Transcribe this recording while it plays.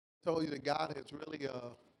told you that God has really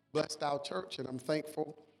blessed our church, and I'm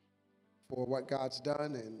thankful for what God's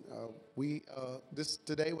done. And we this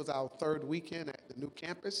today was our third weekend at the new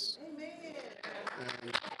campus.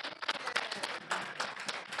 And,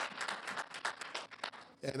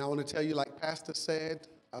 and I want to tell you, like Pastor said,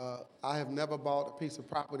 I have never bought a piece of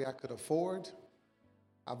property I could afford.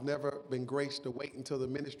 I've never been graced to wait until the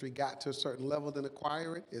ministry got to a certain level then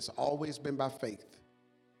acquire it. It's always been by faith.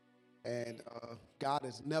 And God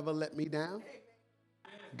has never let me down.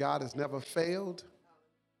 God has never failed.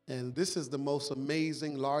 And this is the most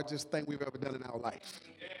amazing, largest thing we've ever done in our life.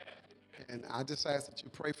 And I just ask that you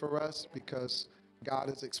pray for us because God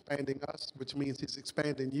is expanding us, which means he's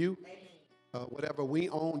expanding you. Whatever we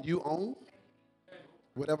own, you own.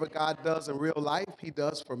 Whatever God does in real life, he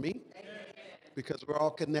does for me because we're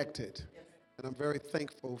all connected. And I'm very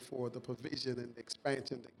thankful for the provision and the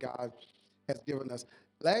expansion that God has given us.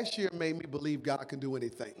 Last year made me believe God can do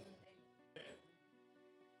anything.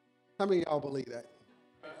 How many of y'all believe that?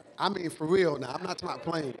 I mean, for real now. I'm not talking about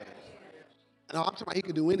playing with it. No, I'm talking about he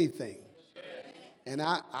can do anything. And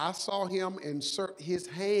I saw him insert his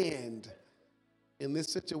hand in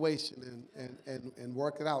this situation and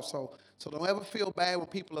work it out. So don't ever feel bad when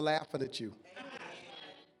people are laughing at you.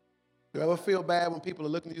 Don't ever feel bad when people are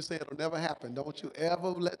looking at you saying it'll never happen. Don't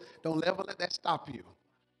ever let that stop you.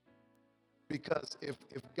 Because if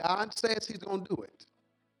God says he's going to do it,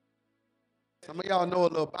 some of y'all know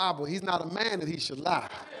a little Bible. He's not a man that he should lie.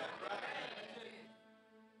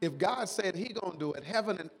 If God said he's going to do it,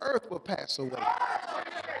 heaven and earth will pass away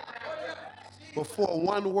before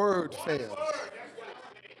one word fails.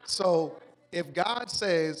 So if God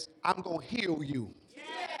says, I'm going to heal you,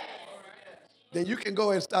 then you can go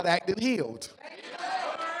ahead and start acting healed.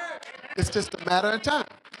 It's just a matter of time.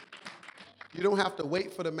 You don't have to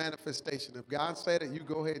wait for the manifestation. If God said it, you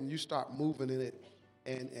go ahead and you start moving in it.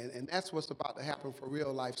 And that's what's about to happen for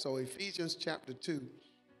real life. So Ephesians chapter 2,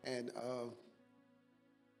 and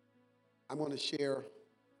I'm going to share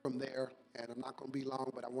from there, and I'm not going to be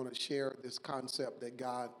long, but I want to share this concept that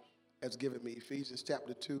God has given me. Ephesians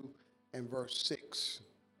chapter 2 and verse 6.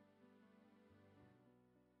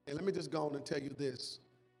 And let me just go on and tell you this.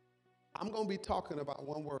 I'm going to be talking about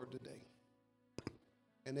one word today.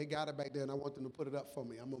 And they got it back there, and I want them to put it up for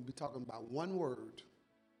me. I'm going to be talking about one word.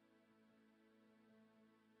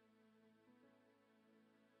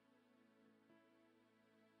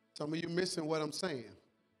 Some of you missing what I'm saying.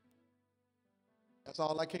 That's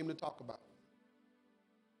all I came to talk about.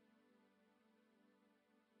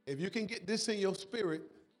 If you can get this in your spirit,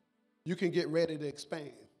 you can get ready to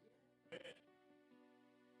expand.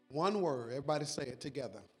 One word. Everybody say it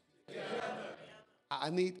together. I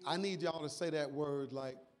need y'all to say that word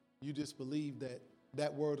like you just believe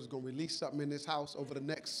that word is going to release something in this house over the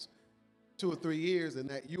next 2 or 3 years, and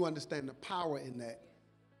that you understand the power in that.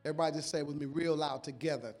 Everybody just say it with me real loud,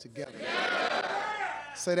 together.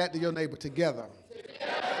 Say that to your neighbor, together.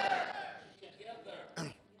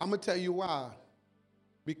 I'm going to tell you why.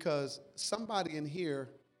 Because somebody in here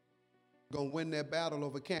going to win their battle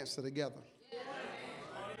over cancer together.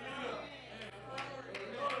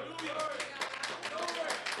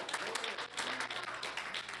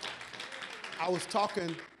 I was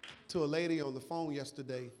talking to a lady on the phone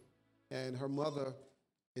yesterday, and her mother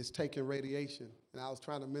is taking radiation, and I was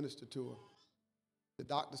trying to minister to her. The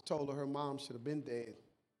doctors told her mom should have been dead.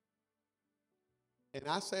 And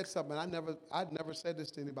I said something, I'd never said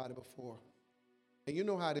this to anybody before. And you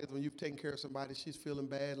know how it is when you've taken care of somebody, she's feeling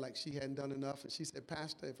bad, like she hadn't done enough. And she said,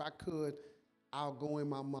 Pastor, if I could, I'll go in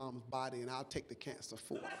my mom's body and I'll take the cancer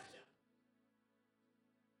for her.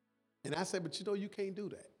 And I said, but you know, you can't do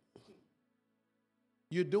that.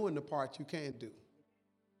 You're doing the part you can do.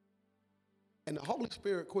 And the Holy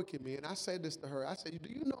Spirit quickened me, and I said this to her. I said, do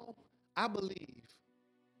you know, I believe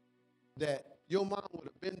that your mom would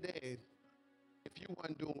have been dead if you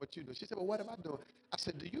weren't doing what you do. She said, well, what am I doing? I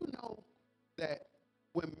said, do you know that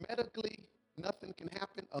when medically nothing can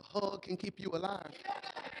happen, a hug can keep you alive?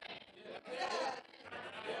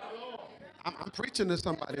 I'm preaching to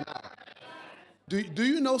somebody now. Do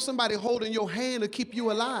you know somebody holding your hand to keep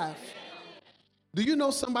you alive? Do you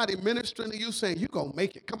know somebody ministering to you saying, you're going to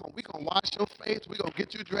make it. Come on, we're going to wash your face. We're going to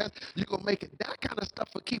get you dressed. You're going to make it. That kind of stuff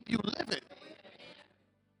will keep you living.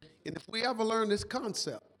 And if we ever learn this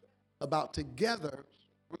concept about together,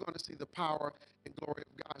 we're going to see the power and glory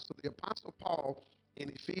of God. So the Apostle Paul in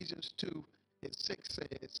Ephesians 2 and 6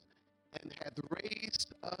 says, and hath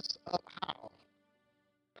raised us up how?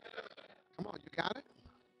 Come on, you got it?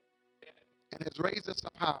 And has raised us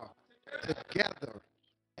up how? Together,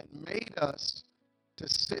 and made us to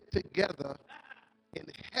sit together in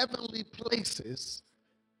heavenly places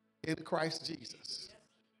in Christ Jesus.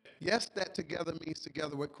 Yes, that together means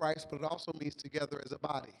together with Christ, but it also means together as a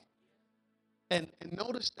body. And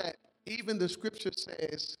notice that even the scripture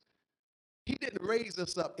says he didn't raise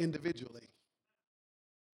us up individually.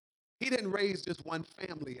 He didn't raise just one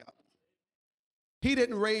family up. He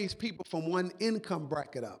didn't raise people from one income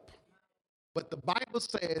bracket up. But the Bible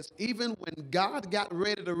says even when God got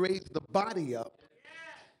ready to raise the body up,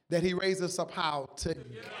 that he raised us up how? To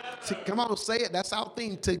come on, say it. That's our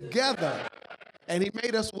theme. Together. And he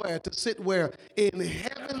made us where? To sit where? In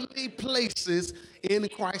heavenly places in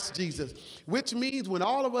Christ Jesus. Which means when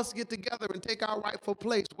all of us get together and take our rightful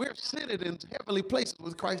place, we're seated in heavenly places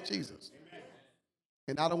with Christ Jesus.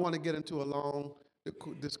 And I don't want to get into a long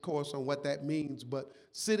discourse on what that means, but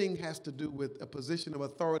sitting has to do with a position of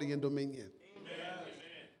authority and dominion.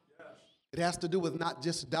 It has to do with not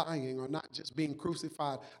just dying or not just being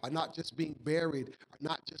crucified or not just being buried or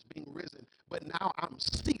not just being risen, but now I'm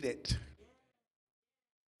seated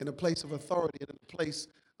in a place of authority and in a place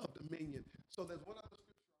of dominion. So there's one other scripture.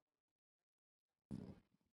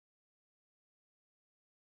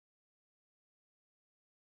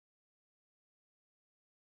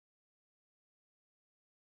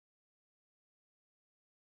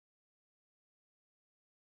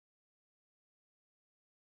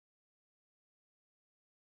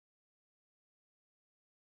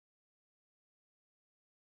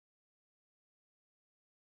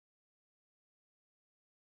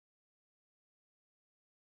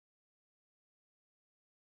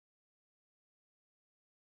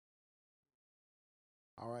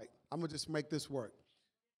 All right, I'm going to just make this work.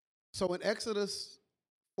 So in Exodus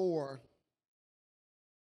 4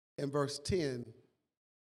 and verse 10,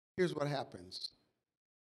 here's what happens.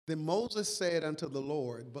 Then Moses said unto the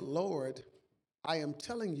Lord, but Lord, I am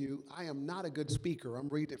telling you, I am not a good speaker. I'm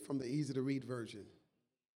reading it from the easy to read version.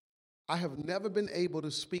 I have never been able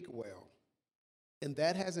to speak well, and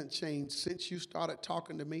that hasn't changed since you started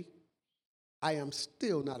talking to me. I am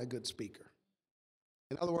still not a good speaker.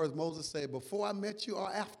 In other words, Moses said, before I met you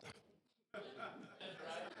or after?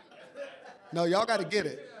 No, y'all got to get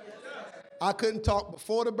it. I couldn't talk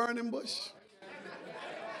before the burning bush.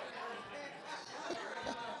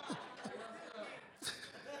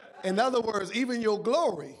 In other words, even your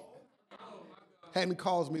glory hadn't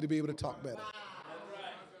caused me to be able to talk better.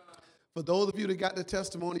 For those of you that got the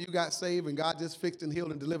testimony, you got saved and God just fixed and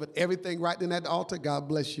healed and delivered everything right then at the altar, God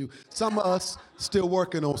bless you. Some of us still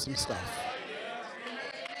working on some stuff.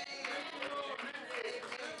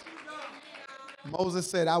 Moses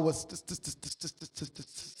said, I was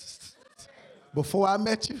before I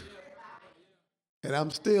met you, and I'm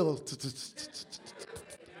still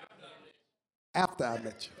after I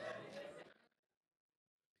met you.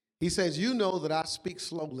 He says, you know that I speak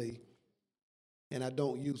slowly and I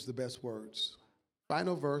don't use the best words.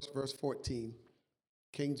 Final verse, verse 14,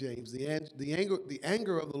 King James. The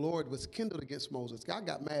anger of the Lord was kindled against Moses. God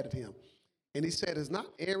got mad at him. And he said, is not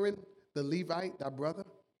Aaron the Levite, thy brother?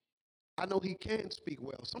 I know he can speak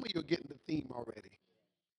well. Some of you are getting the theme already.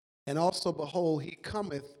 And also, behold, he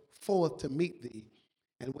cometh forth to meet thee.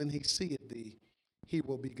 And when he seeth thee, he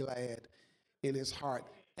will be glad in his heart.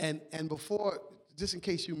 And before, just in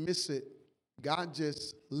case you miss it, God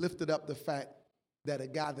just lifted up the fact that a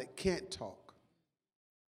guy that can't talk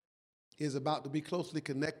is about to be closely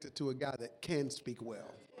connected to a guy that can speak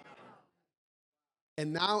well.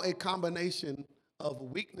 And now a combination of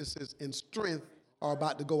weaknesses and strength are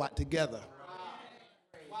about to go out together.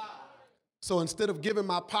 So instead of giving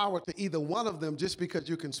my power to either one of them just because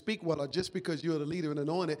you can speak well or just because you're the leader and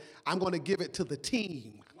anointed, I'm going to give it to the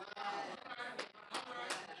team.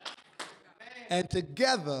 And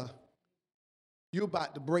together, you're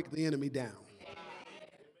about to break the enemy down.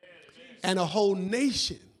 And a whole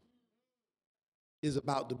nation is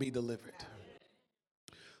about to be delivered.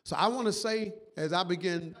 So I want to say, as I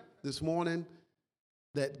begin this morning,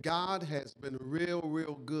 that God has been real,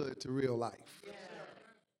 real good to real life.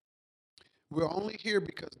 We're only here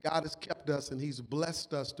because God has kept us and he's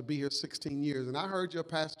blessed us to be here 16 years. And I heard your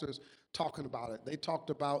pastors talking about it. They talked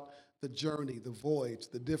about the journey, the voyage,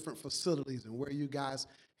 the different facilities and where you guys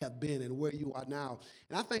have been and where you are now.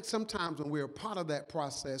 And I think sometimes when we're a part of that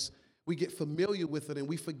process, we get familiar with it and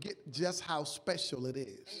we forget just how special it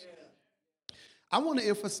is. I want to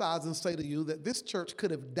emphasize and say to you that this church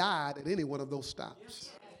could have died at any one of those stops.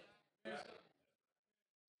 And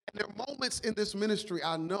there are moments in this ministry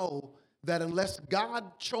I know that unless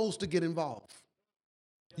God chose to get involved,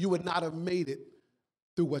 you would not have made it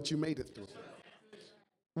through what you made it through.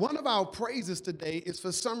 One of our praises today is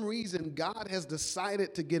for some reason God has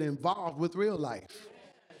decided to get involved with real life.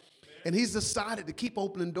 And he's decided to keep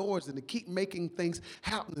opening doors and to keep making things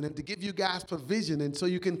happen and to give you guys provision and so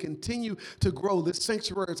you can continue to grow. This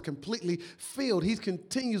sanctuary is completely filled. He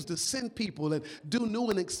continues to send people and do new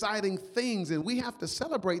and exciting things. And we have to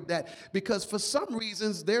celebrate that because for some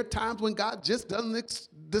reasons, there are times when God just doesn't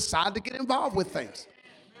decide to get involved with things.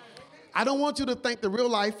 I don't want you to think the real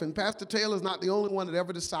life, and Pastor Taylor is not the only one that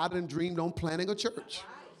ever decided and dreamed on planning a church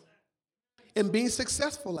and being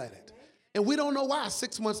successful at it. And we don't know why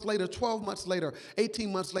 6 months later, 12 months later,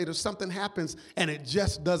 18 months later, something happens and it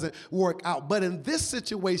just doesn't work out. But in this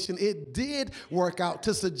situation, it did work out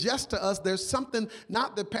to suggest to us there's something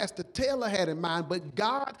not that Pastor Taylor had in mind, but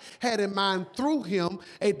God had in mind through him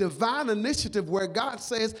a divine initiative where God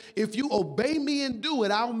says, if you obey me and do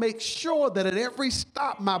it, I'll make sure that at every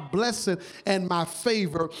stop my blessing and my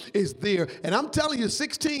favor is there. And I'm telling you,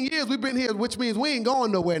 16 years we've been here, which means we ain't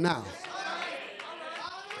going nowhere now.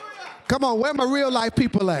 Come on, where my real life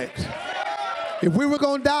people at? If we were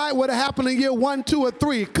going to die, it would have happened in year 1, 2, or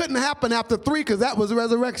 3. It couldn't happen after 3 because that was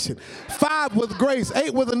resurrection. 5 was grace.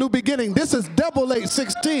 8 was a new beginning. This is double 8,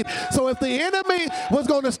 16. So if the enemy was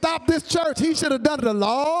going to stop this church, he should have done it a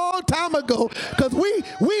long time ago because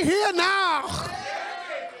we here now.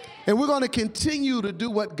 And we're going to continue to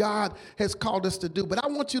do what God has called us to do. But I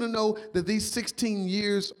want you to know that these 16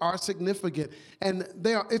 years are significant. And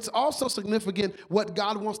it's also significant what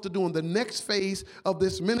God wants to do in the next phase of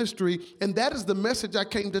this ministry. And that is the message I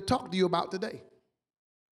came to talk to you about today.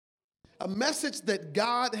 A message that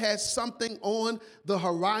God has something on the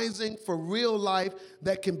horizon for real life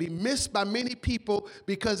that can be missed by many people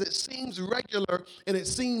because it seems regular and it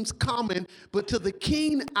seems common, but to the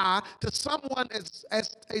keen eye, to someone as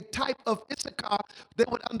a type of Issachar, they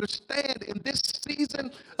would understand in this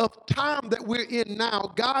season of time that we're in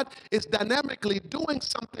now, God is dynamically doing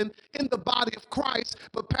something in the body of Christ.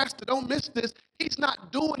 But Pastor, don't miss this. He's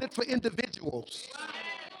not doing it for individuals.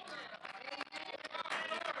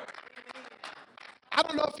 I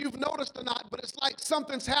don't know if you've noticed or not, but it's like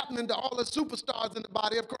something's happening to all the superstars in the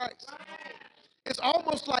body of Christ. It's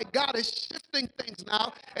almost like God is shifting things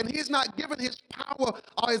now, and he's not giving his power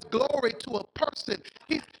or his glory to a person.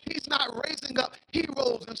 He's not raising up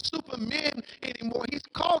heroes and supermen anymore. He's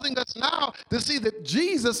causing us now to see that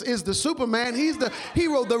Jesus is the Superman. He's the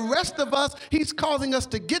hero. The rest of us, he's causing us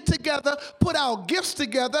to get together, put our gifts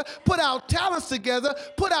together, put our talents together,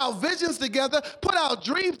 put our visions together, put our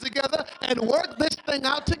dreams together, and work this thing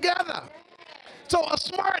out together. So a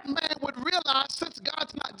smart man would realize, since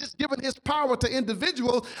God's not just giving his power to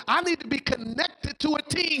individuals, I need to be connected to a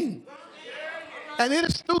team. And it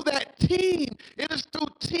is through that team, it is through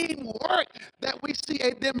teamwork that we see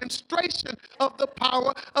a demonstration of the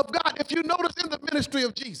power of God. If you notice in the ministry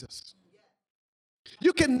of Jesus,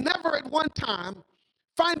 you can never at one time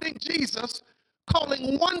finding Jesus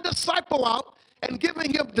calling one disciple out and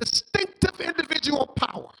giving him distinctive individual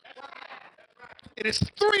power. It is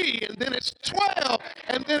 3, and then it's 12,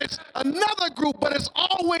 and then it's another group, but it's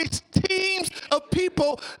always teams of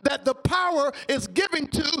people that the power is giving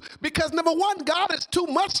to because, number one, God is too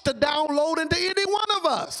much to download into any one of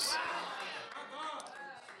us.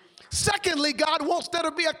 Secondly, God wants there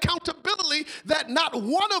to be accountability that not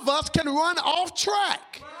one of us can run off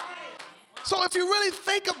track. So if you really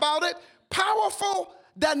think about it, powerful,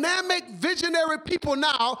 dynamic, visionary people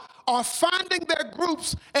now are finding their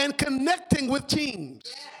groups and connecting with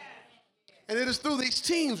teams. And it is through these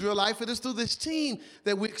teams, real life, it is through this team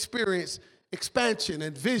that we experience expansion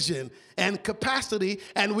and vision and capacity,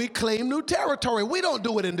 and we claim new territory. We don't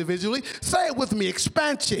do it individually. Say it with me: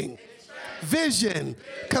 expansion, vision,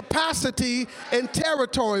 capacity, and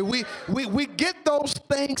territory. We get those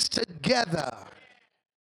things together.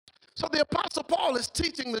 So the Apostle Paul is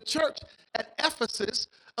teaching the church at Ephesus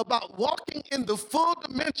about walking in the full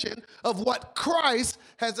dimension of what Christ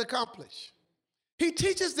has accomplished. He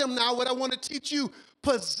teaches them now what I want to teach you: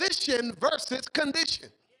 position versus condition.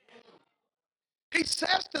 He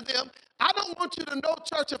says to them, I don't want you to know,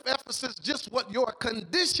 Church of Ephesus, just what your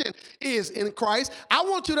condition is in Christ. I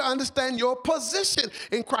want you to understand your position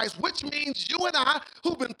in Christ, which means you and I,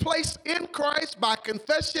 who've been placed in Christ by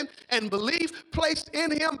confession and belief, placed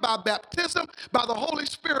in him by baptism, by the Holy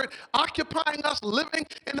Spirit, occupying us, living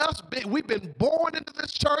in us. We've been born into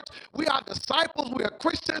this church. We are disciples. We are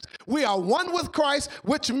Christians. We are one with Christ,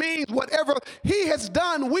 which means whatever he has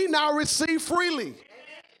done, we now receive freely.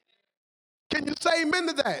 Can you say amen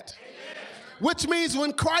to that? Amen. Which means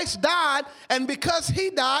when Christ died, and because he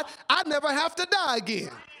died, I never have to die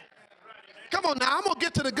again. Come on now, I'm going to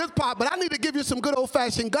get to the good part, but I need to give you some good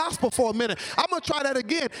old-fashioned gospel for a minute. I'm going to try that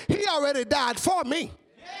again. He already died for me.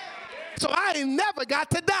 So I ain't never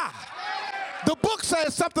got to die. The book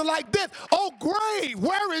says something like this: oh grave,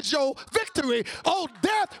 where is your victory? Oh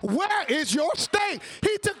death, where is your sting?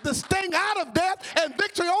 He took the sting out of death and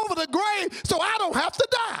victory over the grave so I don't have to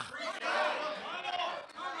die.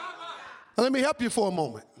 Now, let me help you for a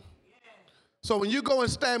moment. So when you go and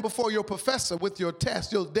stand before your professor with your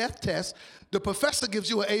test, your death test, the professor gives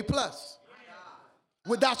you an A+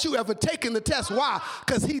 without you ever taking the test. Why?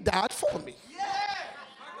 Because he died for me.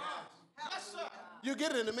 You'll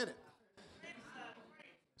get it in a minute.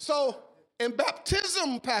 So in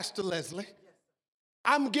baptism, Pastor Leslie,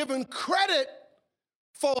 I'm giving credit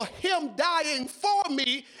for him dying for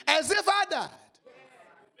me as if I died.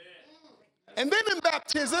 And then in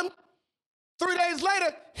baptism, 3 days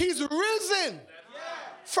later, he's risen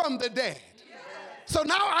from the dead. So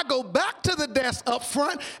now I go back to the desk up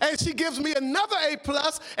front, and she gives me another A+,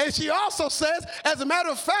 and she also says, as a matter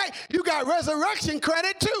of fact, you got resurrection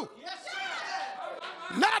credit too.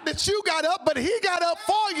 Not that you got up, but he got up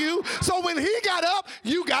for you, so when he got up,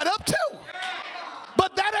 you got up too.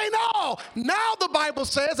 But that ain't all. Now the Bible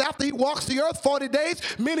says after he walks the earth 40 days,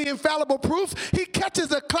 many infallible proofs, he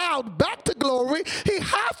catches a cloud back to glory, he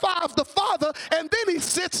high-fives the Father, and then he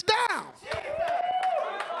sits down.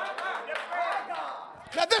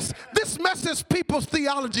 Now this messes people's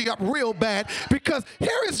theology up real bad, because here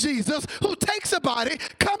is Jesus who takes a body,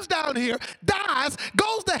 comes down here, dies,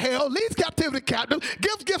 goes to hell, leads captivity captive,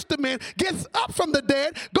 gives gifts to men, gets up from the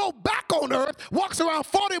dead, go back on earth, walks around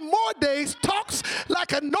 40 more days, talks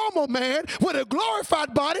like a normal man with a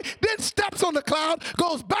glorified body, then steps on the cloud,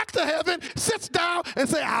 goes back to heaven, sits down and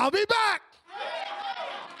says, I'll be back.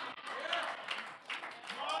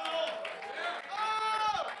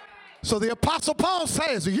 So the Apostle Paul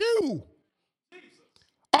says, you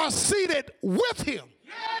are seated with him.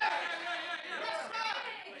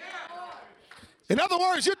 In other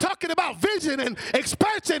words, you're talking about vision and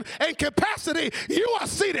expansion and capacity. You are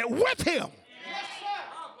seated with him.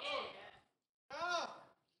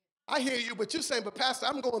 I hear you, but you're saying, but Pastor,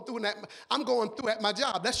 I'm going through at my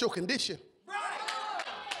job. That's your condition.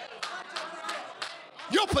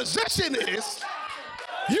 Your position is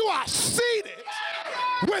you are seated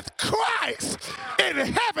with Christ in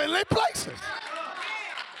heavenly places.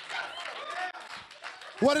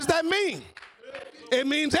 What does that mean? It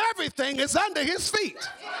means everything is under his feet.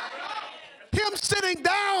 Him sitting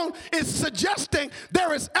down is suggesting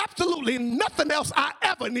there is absolutely nothing else I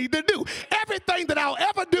ever need to do. Everything that I'll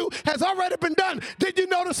ever do has already been done. Did you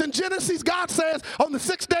notice in Genesis, God says on the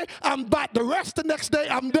 6th day, I'm about to rest, the next day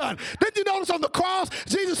I'm done. Did you notice on the cross,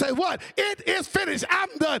 Jesus said what? It is finished, I'm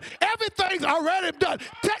done. Everything's already done.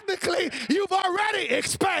 Technically, you've already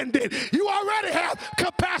expanded. You already have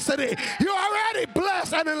capacity. You're already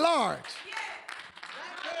blessed and enlarged.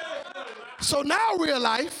 So now, real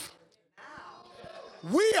life,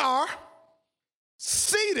 we are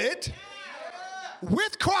seated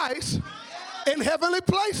with Christ in heavenly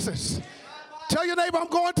places. Tell your neighbor, I'm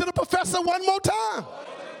going to the professor one more time.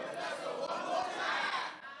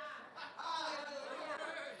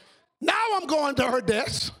 Now I'm going to her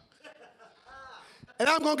desk, and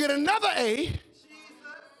I'm going to get another A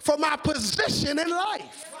for my position in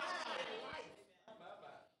life.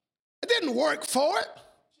 I didn't work for it.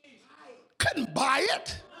 Couldn't buy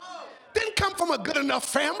it. Didn't come from a good enough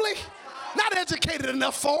family, not educated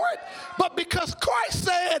enough for it, but because Christ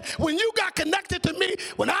said, when you got connected to me,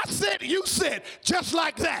 when I said, you said, just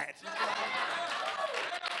like that.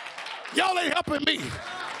 Y'all ain't helping me.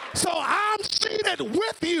 So I'm seated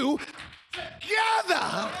with you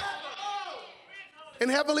together in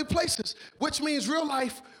heavenly places, which means real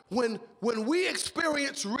life, when we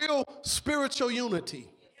experience real spiritual unity,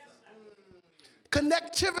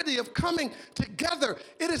 connectivity of coming together.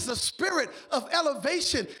 It is the spirit of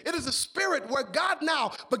elevation. It is a spirit where God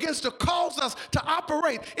now begins to cause us to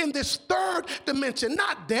operate in this third dimension,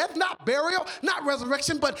 not death, not burial, not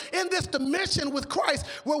resurrection, but in this dimension with Christ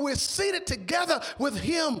where we're seated together with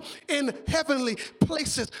him in heavenly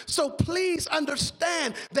places. So please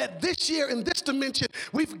understand that this year in this dimension,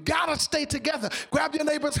 we've got to stay together. Grab your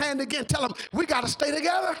neighbor's hand again. Tell them, we got to stay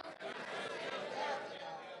together.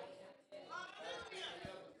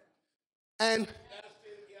 And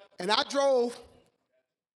I drove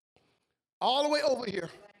all the way over here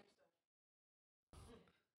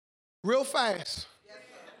real fast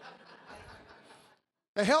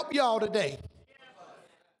to help y'all today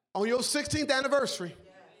on your 16th anniversary.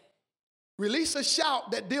 Release a shout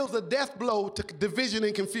that deals a death blow to division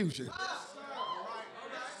and confusion.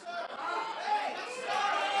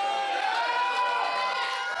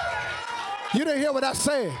 You didn't hear what I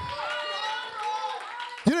said.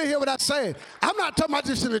 You didn't hear what I said. I'm not talking about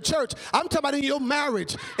just in the church. I'm talking about in your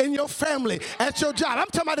marriage, in your family, at your job. I'm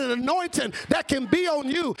talking about an anointing that can be on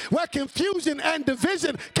you where confusion and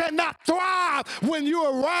division cannot thrive when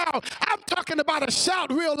you're around. I'm talking about a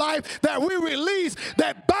shout, real life, that we release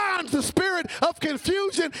that binds the spirit of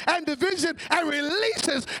confusion and division and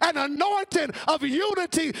releases an anointing of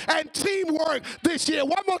unity and teamwork this year.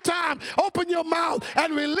 One more time, open your mouth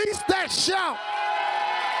and release that shout.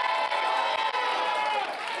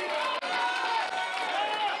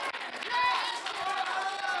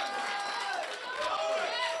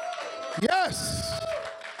 Yes.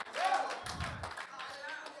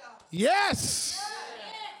 Yes.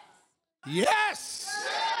 Yes.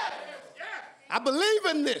 I believe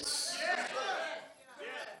in this.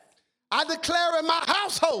 I declare in my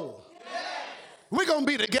household, we're going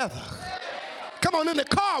to be together. Come on, in the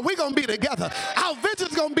car, we're going to be together. Our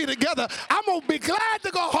vision's going to be together. I'm going to be glad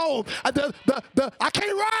to go home. I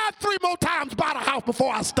can't ride 3 more times by the house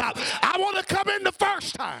before I stop. I want to come in the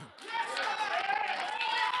first time.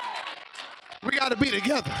 We got to be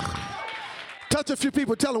together. Touch a few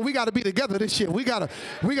people, tell them we got to be together this year. We got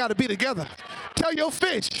to be together. Tell your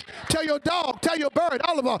fish, tell your dog, tell your bird,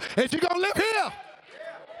 all of them, if you're going to live here.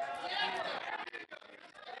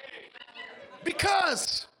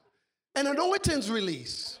 Because an anointing's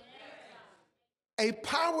released. A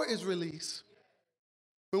power is released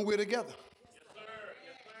when we're together.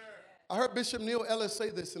 I heard Bishop Neil Ellis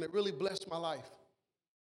say this, and it really blessed my life.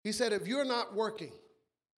 He said, if you're not working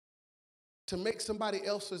to make somebody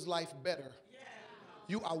else's life better,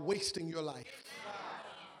 you are wasting your life.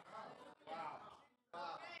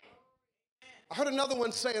 I heard another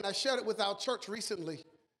one say, and I shared it with our church recently,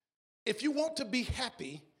 if you want to be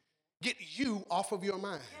happy, get you off of your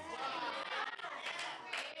mind.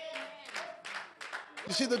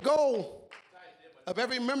 You see, the goal of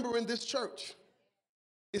every member in this church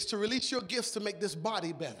is to release your gifts to make this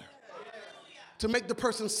body better, to make the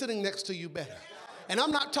person sitting next to you better. And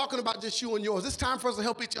I'm not talking about just you and yours. It's time for us to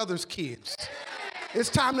help each other's kids. It's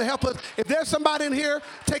time to help us. If there's somebody in here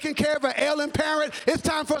taking care of an ailing parent, it's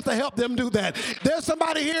time for us to help them do that. There's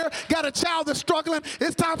somebody here got a child that's struggling.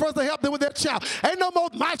 It's time for us to help them with their child. Ain't no more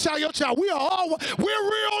my child, your child. We're real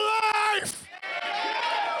life.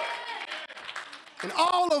 And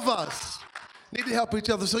all of us need to help each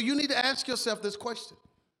other. So you need to ask yourself this question.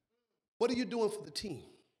 What are you doing for the team?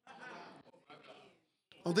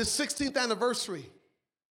 On this 16th anniversary,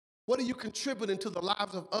 what are you contributing to the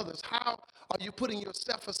lives of others? How are you putting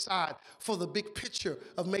yourself aside for the big picture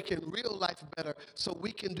of making real life better so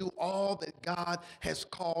we can do all that God has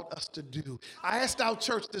called us to do? I asked our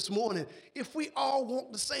church this morning, if we all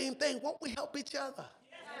want the same thing, won't we help each other?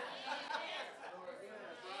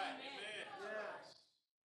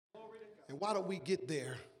 And why don't we get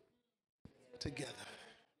there together?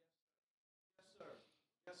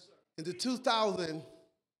 In the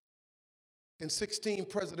 2016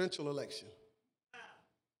 presidential election,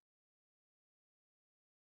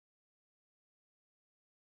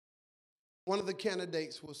 one of the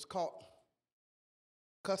candidates was caught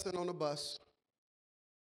cussing on a bus,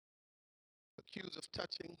 accused of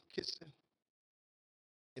touching, kissing,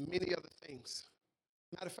 and many other things.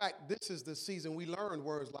 Matter of fact, this is the season we learn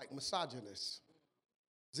words like misogynist,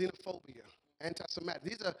 xenophobia,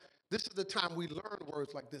 anti-Semitic. This is the time we learn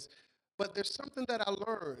words like this. But there's something that I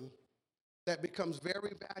learned that becomes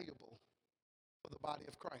very valuable for the body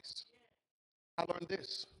of Christ. I learned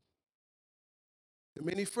this. There are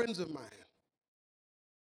many friends of mine,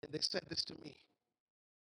 and they said this to me.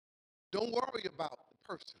 Don't worry about the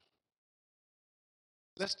person.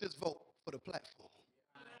 Let's just vote for the platform.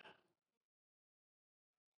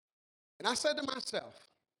 And I said to myself,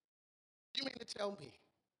 you mean to tell me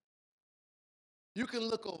you can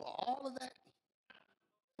look over all of that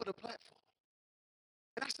for the platform?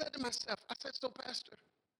 And I said to myself, so Pastor,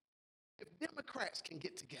 if Democrats can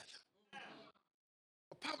get together,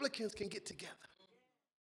 Republicans can get together,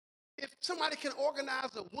 if somebody can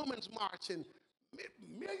organize a women's march and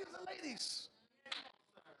millions of ladies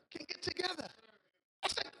can get together, I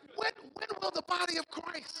said, when will the body of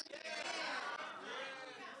Christ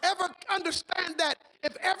ever understand that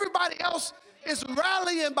if everybody else is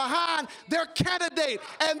rallying behind their candidate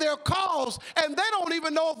and their cause, and they don't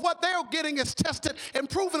even know if what they're getting is tested and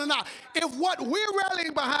proven or not? If what we're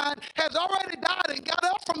rallying behind has already died and got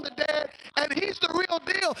up from the dead, and he's the real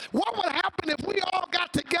deal, what would happen if we all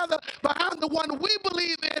got together behind the one we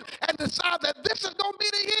believe in and decide that this is going to be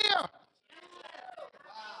the year?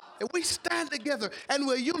 And we stand together and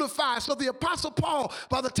we're unified. So the Apostle Paul,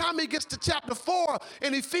 by the time he gets to chapter 4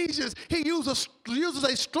 in Ephesians, he uses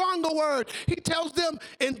a stronger word. He tells them,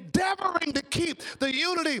 endeavoring to keep the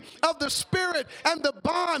unity of the Spirit and the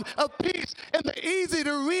bond of peace. In the easy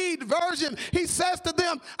to read version, he says to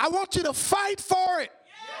them, I want you to fight for it.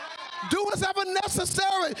 Do whatever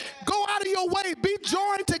necessary. Go out of your way. Be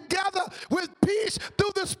joined together with peace through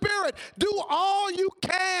the Spirit. Do all you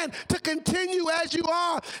can to continue as you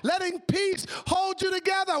are, letting peace hold you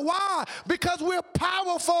together. Why? Because we're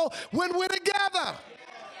powerful when we're together.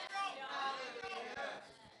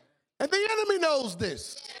 And the enemy knows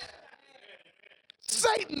this.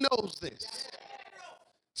 Satan knows this.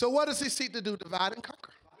 So what does he seek to do? Divide and conquer.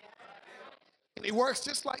 And he works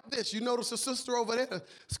just like this. You notice a sister over there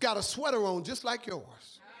has got a sweater on just like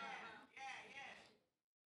yours.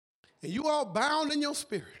 And you all bound in your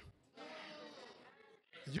spirit.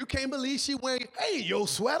 You can't believe she wearing, hey, your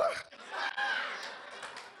sweater.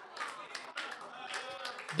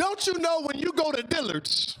 Don't you know when you go to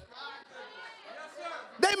Dillard's,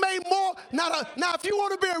 they made more. Now, if you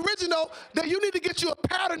want to be original, then you need to get you a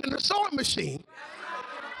pattern in the sewing machine.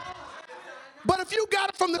 But if you got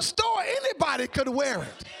it from the store, anybody could wear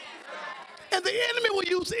it. And the enemy will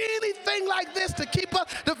use anything like this to keep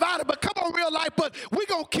us divided. But come on, real life, but we're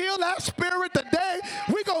going to kill that spirit today.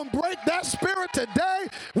 We're going to break that spirit today.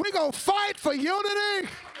 We're going to fight for unity.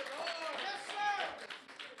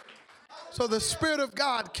 So the Spirit of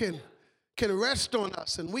God can rest on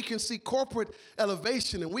us, and we can see corporate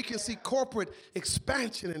elevation, and we can see corporate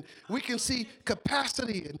expansion, and we can see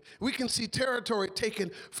capacity, and we can see territory taken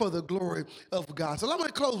for the glory of God. So I'm going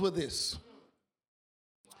to close with this.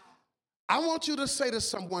 I want you to say to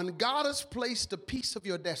someone, God has placed the piece of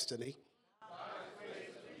your destiny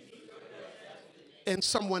in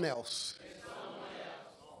someone else.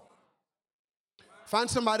 Find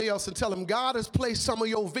somebody else and tell them, God has placed some of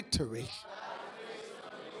your victory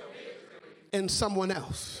in someone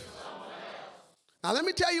else. Now let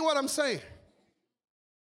me tell you what I'm saying.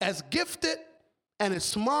 As gifted and as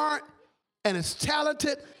smart and as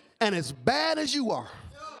talented and as bad as you are,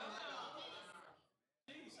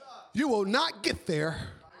 you will not get there.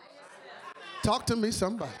 Talk to me,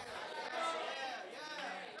 somebody.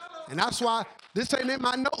 And that's why this ain't in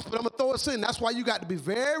my notes, but I'm going to throw it in. That's why you got to be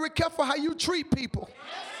very careful how you treat people.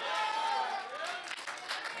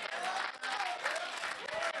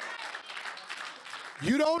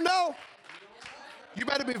 You don't know. You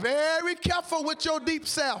better be very careful with your deep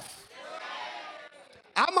self.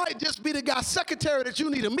 I might just be the guy's secretary that you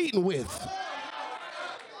need a meeting with.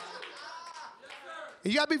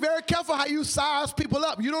 And you got to be very careful how you size people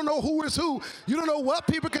up. You don't know who is who. You don't know what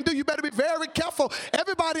people can do. You better be very careful.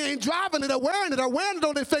 Everybody ain't driving it or wearing it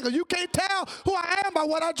on their finger. You can't tell who I am by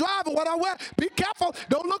what I drive and what I wear. Be careful.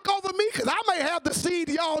 Don't look over me, because I may have the seed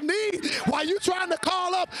y'all need while you trying to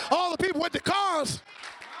call up all the people with the cars.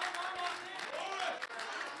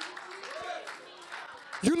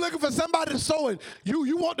 You looking for somebody to sow in.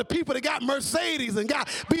 You want the people that got Mercedes and got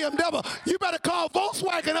BMW. You better call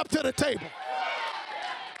Volkswagen up to the table.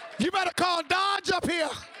 You better call Dodge up here.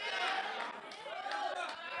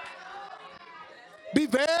 Be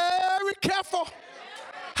very careful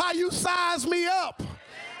how you size me up.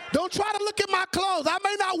 Don't try to look at my clothes. I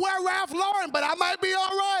may not wear Ralph Lauren, but I might be all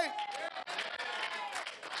right.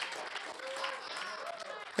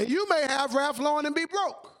 And you may have Ralph Lauren and be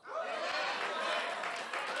broke.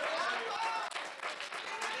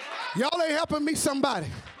 Y'all ain't helping me, somebody.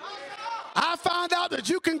 I found out that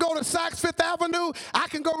you can go to Saks Fifth Avenue. I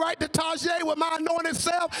can go right to Target with my anointed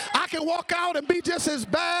self. I can walk out and be just as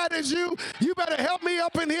bad as you. You better help me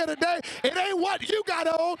up in here today. It ain't what you got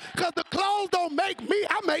on, because the clothes don't make me.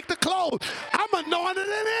 I make the clothes. I'm anointed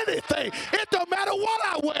in anything. It don't matter what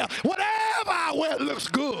I wear. Whatever I wear looks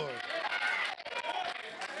good.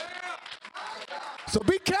 So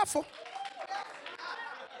be careful.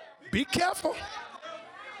 Be careful.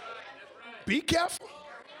 Be careful.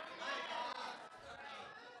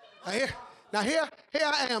 Now here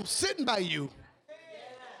I am sitting by you,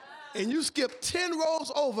 and you skip 10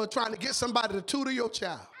 rows over trying to get somebody to tutor your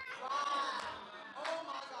child.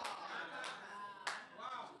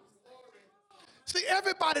 See,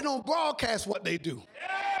 everybody don't broadcast what they do.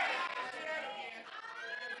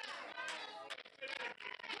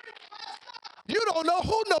 You don't know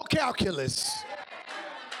who know calculus.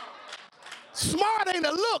 Smart ain't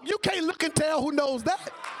a look. You can't look and tell who knows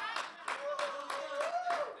that.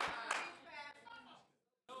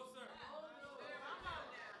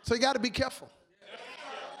 So you got to be careful.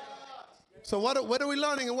 So what are we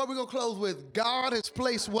learning, and what we're going to close with? God has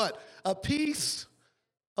placed what? A piece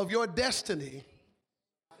of your destiny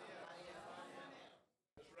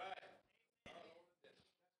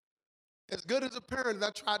As good as a parent as I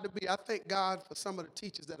tried to be, I thank God for some of the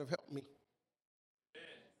teachers that have helped me.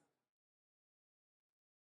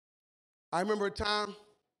 I remember a time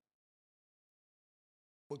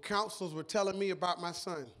when counselors were telling me about my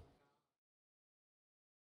son.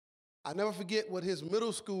 I never forget what his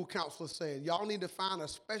middle school counselor said. Y'all need to find a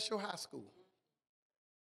special high school,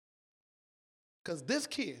 because this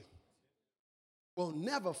kid will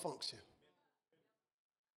never function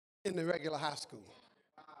in the regular high school.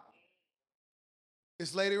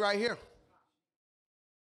 This lady right here,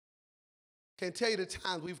 can't tell you the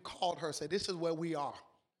times we've called her and said, this is where we are.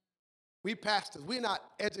 We pastors, we're not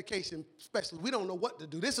education specialists. We don't know what to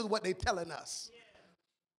do. This is what they're telling us.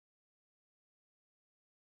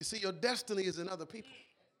 You see, your destiny is in other people.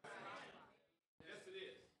 Yes, it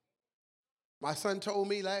is. My son told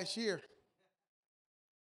me last year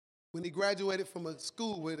when he graduated from a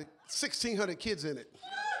school with 1,600 kids in it.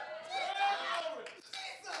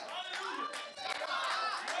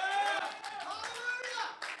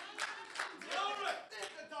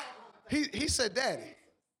 He said, Daddy,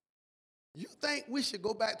 you think we should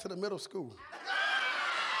go back to the middle school?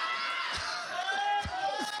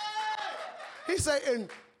 He said,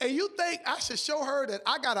 and you think I should show her that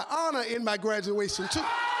I got an honor in my graduation too?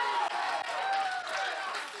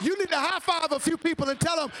 You need to high five a few people and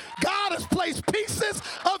tell them God has placed pieces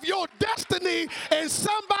of your destiny in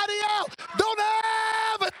somebody else. Don't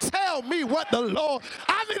ever tell me what the Lord.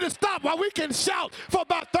 I need to stop while we can shout for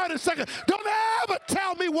about 30 seconds. Don't ever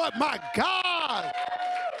tell me what my God.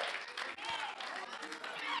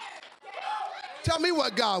 Tell me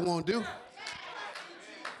what God won't do.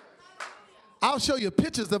 I'll show you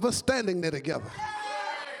pictures of us standing there together.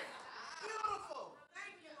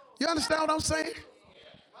 You understand what I'm saying?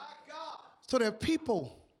 So there are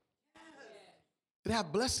people that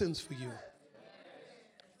have blessings for you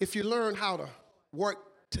if you learn how to work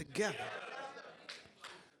together.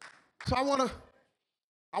 So I want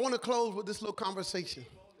to close with this little conversation.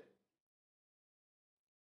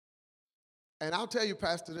 And I'll tell you,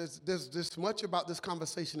 Pastor, there's much about this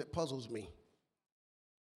conversation that puzzles me.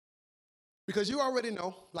 Because you already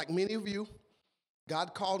know, like many of you,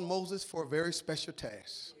 God called Moses for a very special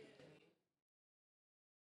task.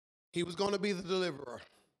 He was going to be the deliverer.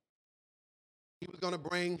 He was going to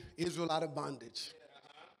bring Israel out of bondage.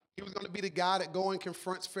 He was going to be the guy that go and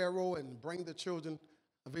confronts Pharaoh and bring the children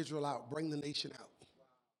of Israel out, bring the nation out.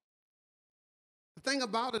 The thing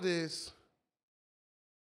about it is,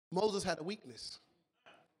 Moses had a weakness.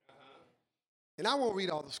 And I won't read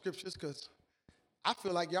all the scriptures because I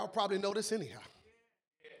feel like y'all probably know this anyhow.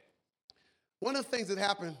 One of the things that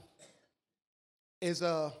happened is,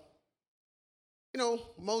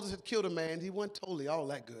 Moses had killed a man. He wasn't totally all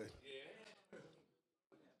that good.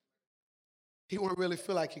 He wouldn't really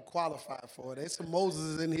feel like he qualified for it. There's some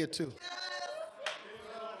Moses in here too.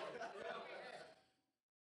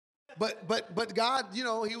 But God,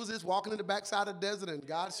 he was just walking in the backside of the desert, and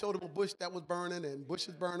God showed him a bush that was burning, and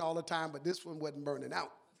bushes burn all the time, but this one wasn't burning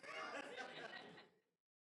out.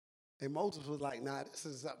 And Moses was like, nah, this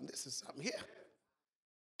is something here.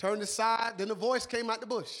 Turned aside, then the voice came out the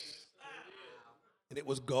bush. And it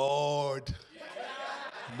was God.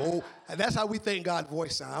 And that's how we think God's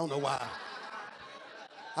voice sounds. I don't know why.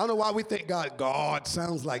 I don't know why we think God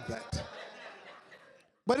sounds like that.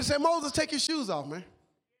 But it said, Moses, take your shoes off, man.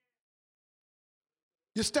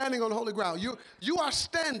 You're standing on holy ground. You are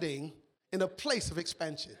standing in a place of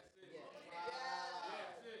expansion.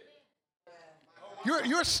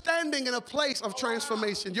 You're standing in a place of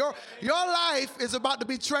transformation. Your life is about to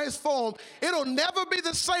be transformed. It'll never be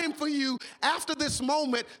the same for you after this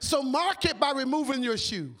moment, so mark it by removing your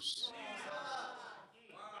shoes.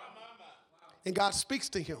 And God speaks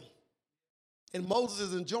to him. And Moses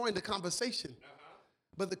is enjoying the conversation.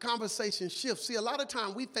 But the conversation shifts. See, a lot of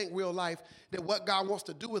time we think real life that what God wants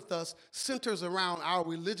to do with us centers around our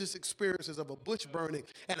religious experiences of a bush burning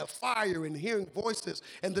and a fire and hearing voices.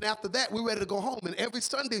 And then after that, we're ready to go home. And every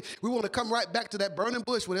Sunday, we want to come right back to that burning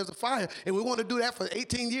bush where there's a fire. And we want to do that for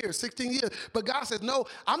 18 years, 16 years. But God says, no,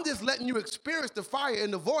 I'm just letting you experience the fire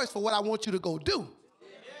and the voice for what I want you to go do. Yeah.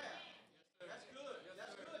 That's good.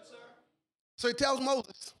 That's good, sir. So he tells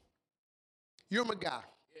Moses, you're my guy.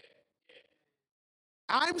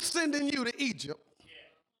 I'm sending you to Egypt.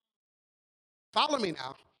 Follow me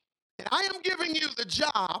now. And I am giving you the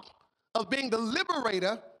job of being the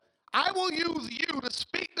liberator. I will use you to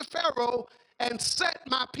speak to Pharaoh and set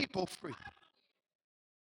my people free.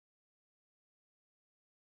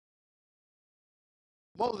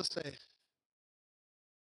 Moses said,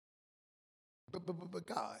 but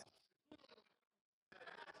God,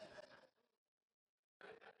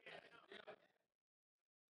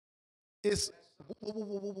 is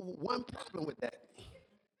one problem with that.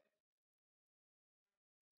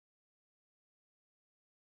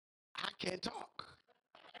 I can't talk.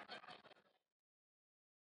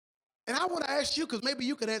 And I want to ask you, because maybe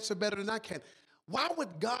you can answer better than I can. Why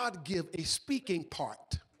would God give a speaking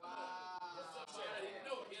part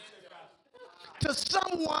to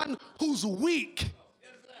someone who's weak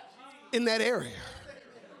in that area?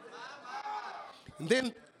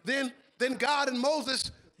 And then God and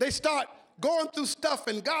Moses, they start going through stuff,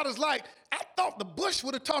 and God is like, I thought the bush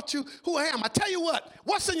would have taught you who I am. I tell you what,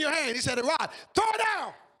 what's in your hand? He said, a rod. Throw it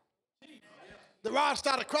down. The rod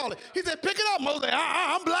started crawling. He said, pick it up, Moses.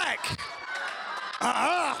 I'm black.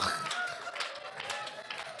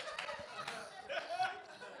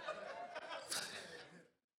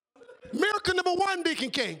 Miracle number one, Deacon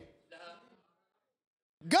King.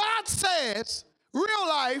 God says, real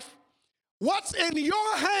life, what's in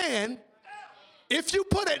your hand, if you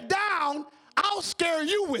put it down, I'll scare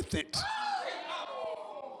you with it.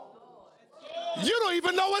 You don't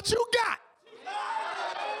even know what you got.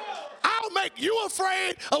 I'll make you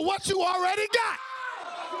afraid of what you already got.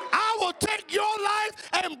 I will take your life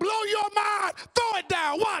and blow your mind. Throw it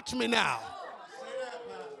down. Watch me now.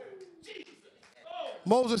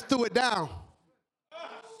 Moses threw it down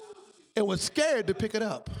and was scared to pick it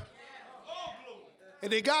up.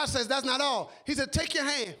 And then God says, that's not all. He said, take your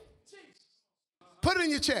hand. Put it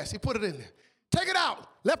in your chest. He put it in there. Take it out.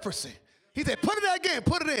 Leprosy. He said, put it there again.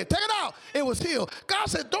 Put it in. Take it out. It was healed. God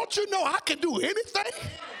said, don't you know I can do anything?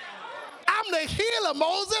 I'm the healer,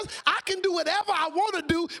 Moses. I can do whatever I want to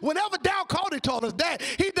do whenever Dow Cody told us that.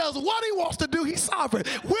 He does what he wants to do. He's sovereign.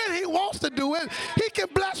 When he wants to do it, he can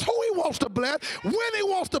bless who he wants to bless. When he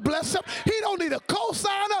wants to bless him, he don't need a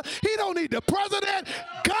co-signer. He don't need the president.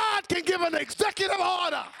 God can give an executive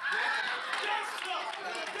order.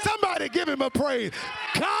 Somebody give him a praise.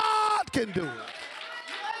 God can do it.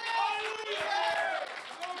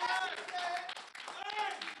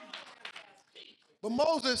 But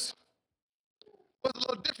Moses was a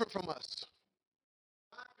little different from us,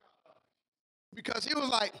 because he was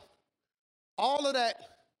like, all of that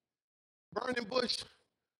burning bush,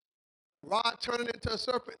 rod turning into a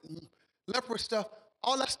serpent, leper stuff,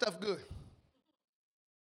 all that stuff good.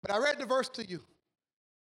 But I read the verse to you.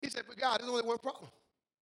 He said, but God, there's only one problem.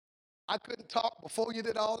 I couldn't talk before you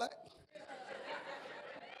did all that.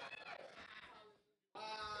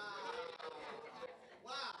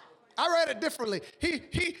 I read it differently.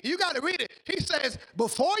 You got to read it. He says,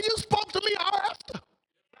 before you spoke to me or after,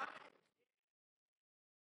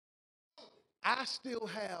 I still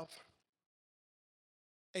have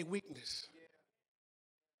a weakness.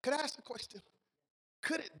 Could I ask a question?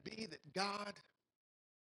 Could it be that God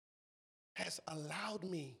has allowed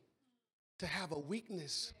me to have a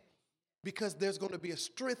weakness because there's going to be a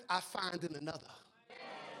strength I find in another?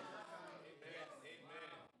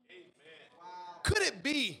 Could it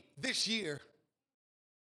be this year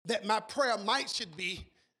that my prayer should be,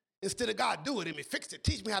 instead of God, do it in me, fix it,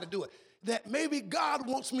 teach me how to do it, that maybe God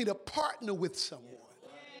wants me to partner with someone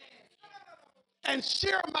and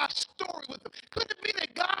share my story with them? Could it be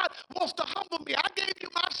that God wants to humble me? I gave you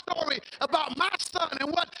my story about my son and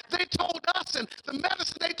what they told us and the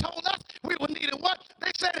medicine they told us we would need and what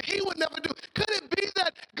they said he would never do. Could it be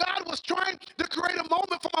that God was trying to create a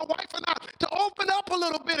moment for my wife and I to open up a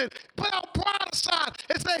little bit and put our pride aside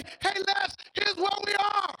and say, hey, Les, here's where we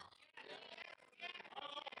are.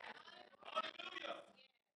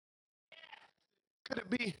 Could it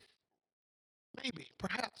be, maybe,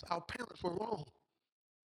 perhaps our parents were wrong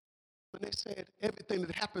when they said everything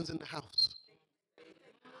that happens in the house?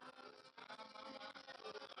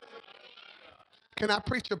 Can I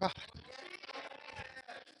preach about it?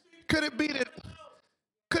 Could it be that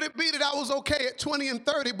I was okay at 20 and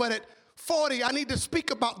 30, but at 40 I need to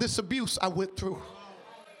speak about this abuse I went through?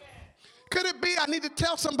 Could it be I need to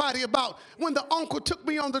tell somebody about when the uncle took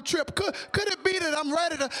me on the trip? Could it be that I'm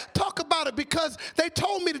ready to talk about it because they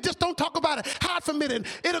told me to just don't talk about it, hide from it, and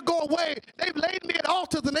it'll go away? They've laid me at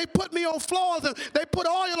altars and they put me on floors and they put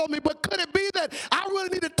oil on me. But could it be that I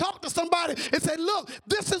really need to talk to somebody and say, look,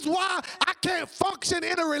 this is why I can't function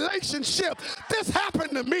in a relationship. This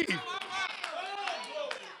happened to me.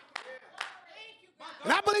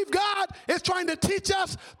 And I believe God is trying to teach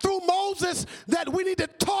us through Moses that we need to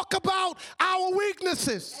talk about our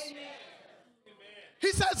weaknesses. Amen. He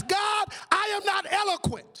says, God, I am not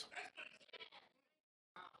eloquent.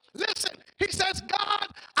 Listen, he says, God,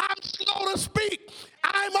 I'm slow to speak.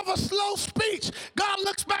 I'm of a slow speech. God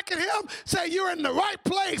looks back at him, say, you're in the right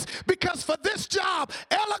place, because for this job,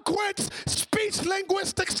 eloquence, speech,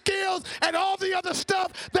 linguistic skills, and all the other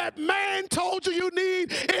stuff that man told you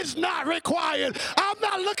need is not required. I'm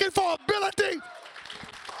not looking for ability.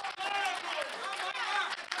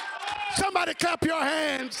 Somebody clap your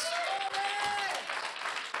hands.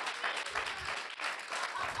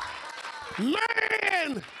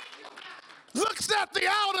 Man looks at the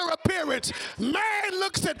outer appearance. Man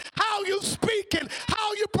looks at how you speak and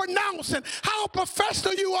how you pronounce and how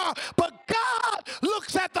professional you are. But God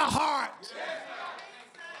looks at the heart.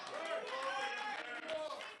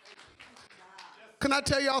 Can I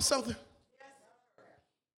tell y'all something?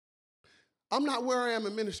 I'm not where I am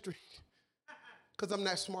in ministry because I'm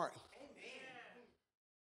that smart.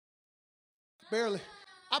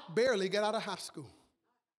 I barely got out of high school.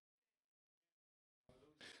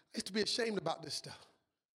 I used to be ashamed about this stuff.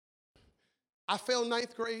 I failed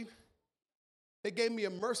 9th grade. They gave me a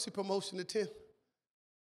mercy promotion to 10th.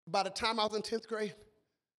 By the time I was in 10th grade,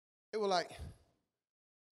 they were like,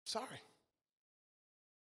 sorry.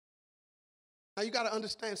 Now you got to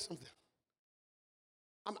understand something.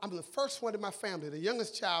 I'm the first one in my family, the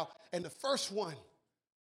youngest child, and the first one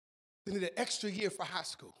that needed an extra year for high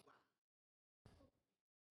school.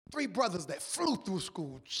 3 brothers that flew through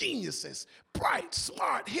school, geniuses, bright,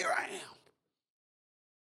 smart, here I am.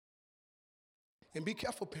 And be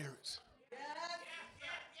careful, parents.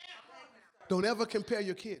 Don't ever compare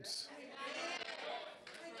your kids.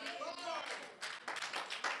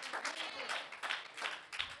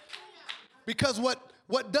 Because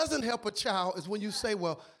what doesn't help a child is when you say,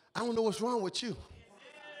 well, I don't know what's wrong with you.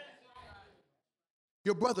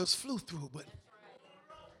 Your brothers flew through, but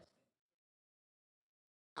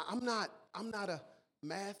I'm not a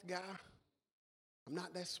math guy. I'm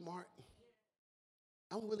not that smart.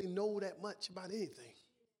 I don't really know that much about anything.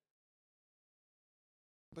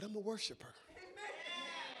 But I'm a worshiper.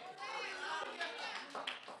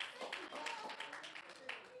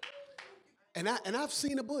 And I've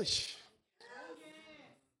seen a bush.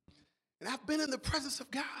 And I've been in the presence of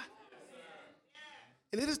God.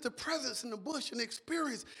 And it is the presence in the bush and the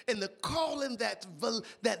experience and the calling that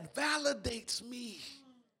validates me.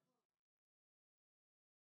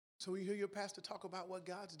 So when you hear your pastor talk about what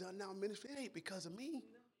God's done now in ministry, it ain't because of me.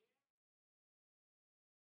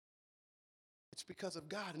 It's because of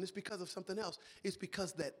God, and it's because of something else. It's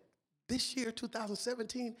because that this year,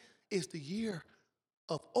 2017, is the year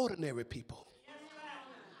of ordinary people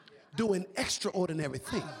doing extraordinary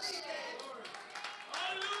things.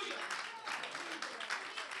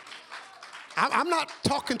 I'm not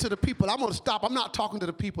talking to the people. I'm going to stop. I'm not talking to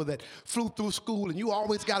the people that flew through school and you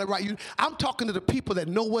always got it right. I'm talking to the people that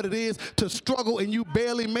know what it is to struggle and you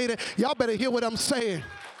barely made it. Y'all better hear what I'm saying.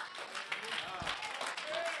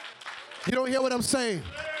 You don't hear what I'm saying?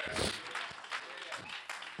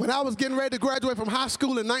 When I was getting ready to graduate from high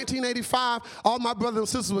school in 1985, all my brothers and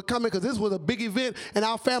sisters were coming because this was a big event in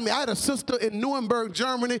our family. I had a sister in Nuremberg,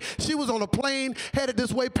 Germany. She was on a plane headed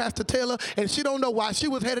this way, Pastor Taylor, and she don't know why she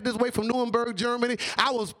was headed this way from Nuremberg, Germany. I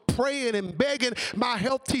was praying and begging my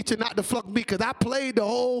health teacher not to flunk me because I played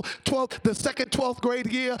the second 12th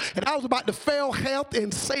grade year, and I was about to fail health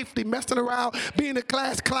and safety, messing around, being a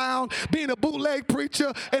class clown, being a bootleg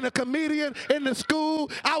preacher and a comedian in the school.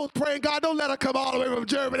 I was praying, God, don't let her come all the way from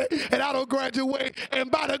Germany and I don't graduate. And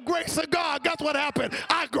by the grace of God, guess what happened?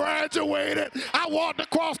 I graduated. I walked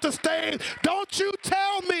across the stage. Don't you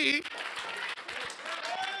tell me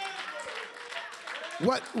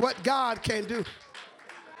what God can do.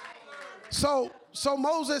 So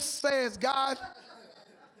Moses says, God,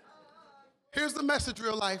 here's the message,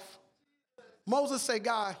 real life. Moses said,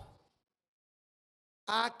 God,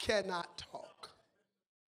 I cannot talk.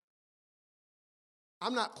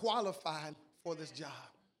 I'm not qualified for this job.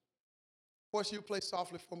 Of course, you play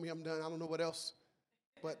softly for me. I'm done. I don't know what else.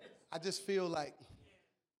 But I just feel like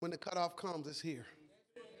when the cutoff comes, it's here.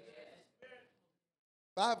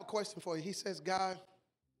 But I have a question for you. He says, God,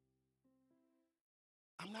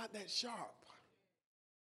 I'm not that sharp.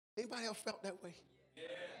 Anybody else felt that way?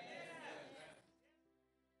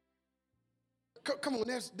 Come on,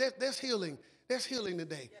 there's healing. There's healing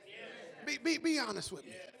today. Be honest with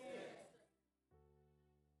me.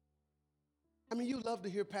 I mean, you love to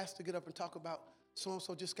hear pastor get up and talk about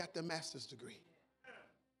so-and-so just got their master's degree.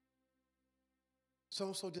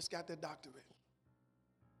 So-and-so just got their doctorate.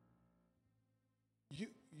 You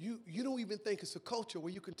don't even think it's a culture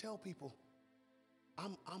where you can tell people,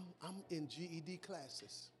 I'm in GED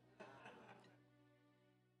classes.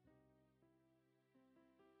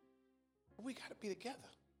 We got to be together.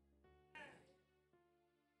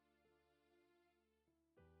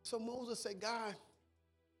 So Moses said, God,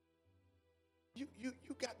 you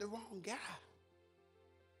got the wrong guy.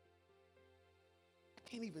 I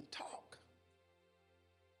can't even talk.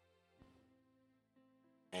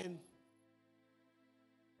 And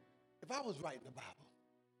If I was writing the Bible,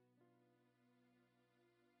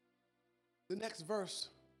 the next verse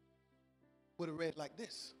would have read like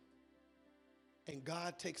this. And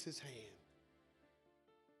God takes his hand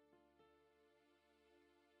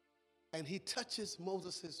and he touches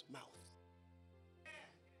Moses' mouth.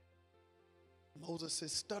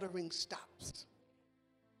 Moses' stuttering stops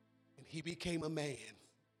and he became a man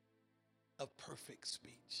of perfect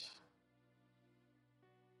speech.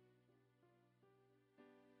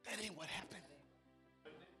 That ain't what happened.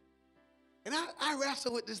 And I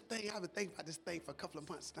wrestle with this thing. I've been thinking about this thing for a couple of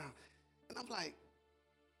months now. And I'm like,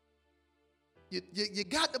 you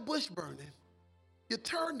got the bush burning. You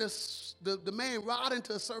turn the man rod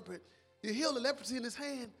into a serpent. You heal the leprosy in his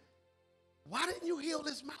hand. Why didn't you heal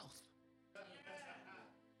his mouth?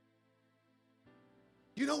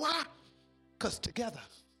 You know why? Because together.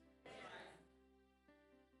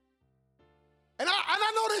 And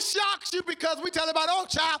I know this shocks you because we tell about, oh,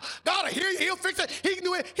 child, God will hear you, he'll fix it. He can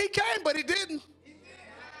do it. He can, but he didn't.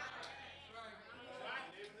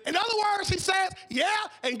 In other words, he says, yeah,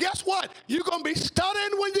 and guess what? You're going to be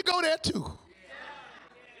studying when you go there too.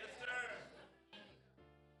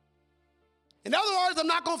 In other words, I'm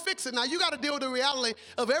not going to fix it. Now, you got to deal with the reality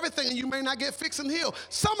of everything, and you may not get fixed and healed.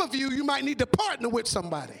 Some of you might need to partner with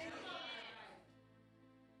somebody.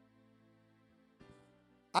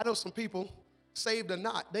 I know some people, saved or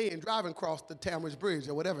not, they ain't driving across the Tamarisk Bridge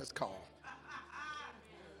or whatever it's called.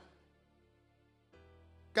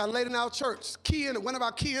 Got a lady in our church, one of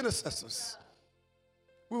our key intercessors.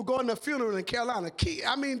 We were going to a funeral in Carolina.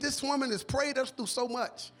 This woman has prayed us through so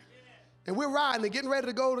much. And we're riding and getting ready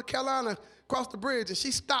to go to Carolina, across the bridge, and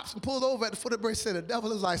she stops and pulls over at the foot of the bridge and said, the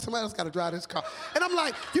devil is like, somebody else got to drive this car. And I'm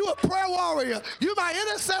like, you a prayer warrior. You my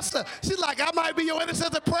intercessor. She's like, I might be your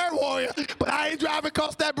intercessor prayer warrior, but I ain't driving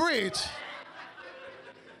across that bridge.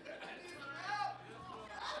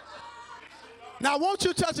 Now, won't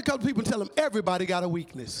you touch a couple people and tell them everybody got a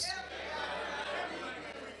weakness?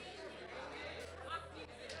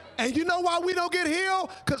 And you know why we don't get healed?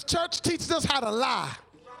 Because church teaches us how to lie.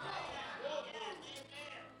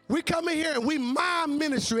 We come in here and we mime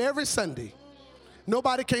ministry every Sunday.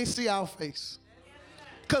 Nobody can see our face.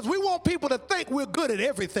 Because we want people to think we're good at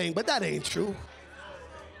everything, but that ain't true.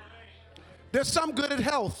 There's some good at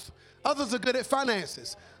health. Others are good at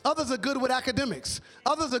finances. Others are good with academics.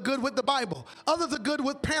 Others are good with the Bible. Others are good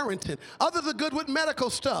with parenting. Others are good with medical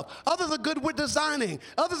stuff. Others are good with designing.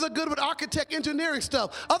 Others are good with architect engineering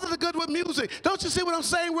stuff. Others are good with music. Don't you see what I'm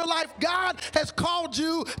saying? Real life, God has called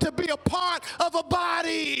you to be a part of a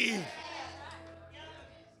body.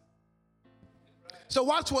 So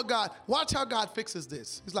watch how God fixes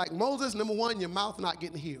this. He's like, Moses, number one, your mouth not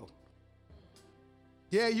getting healed.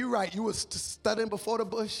 Yeah, you're right. You were studying before the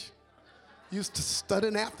bush. You used to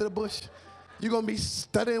studying after the bush. You're going to be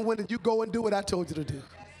studying when you go and do what I told you to do.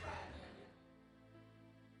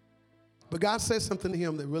 But God says something to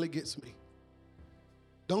him that really gets me.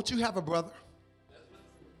 Don't you have a brother?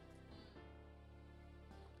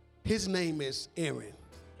 His name is Aaron.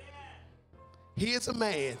 He is a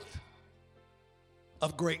man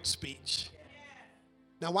of great speech.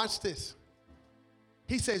 Now watch this.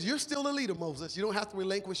 He says, you're still a leader, Moses. You don't have to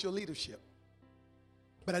relinquish your leadership.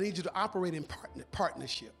 But I need you to operate in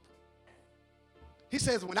partnership. He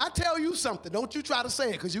says, when I tell you something, don't you try to say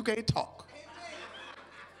it because you can't talk.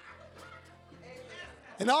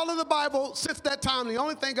 And all of the Bible, since that time, the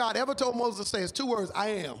only thing God ever told Moses to say is two words, I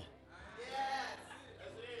am.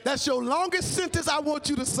 That's your longest sentence I want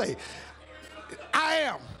you to say. I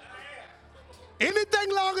am.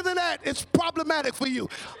 Anything longer than that, it's problematic for you.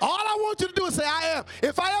 All I want you to do is say, I am.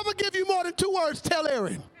 If I ever give you more than two words, tell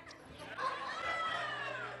Aaron.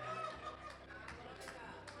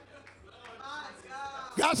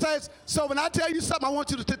 God says, so when I tell you something, I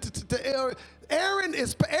want you to Aaron.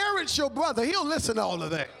 Aaron's your brother. He'll listen to all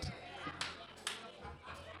of that.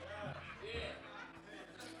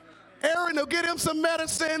 Aaron will get him some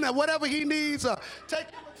medicine or whatever he needs, or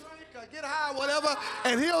take him a drink or get high, whatever,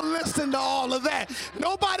 and he'll listen to all of that.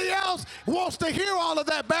 Nobody else wants to hear all of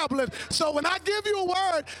that babbling. So when I give you a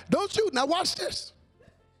word, don't you, now watch this.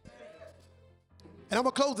 And I'm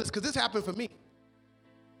going to close this because this happened for me.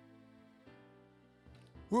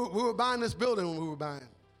 We were buying this building when we were buying.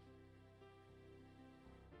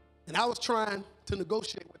 And I was trying to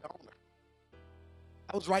negotiate with the owner.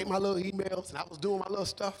 I was writing my little emails and I was doing my little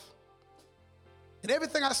stuff. And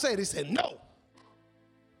everything I said, he said, no.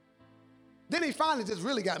 Then he finally just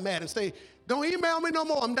really got mad and said, don't email me no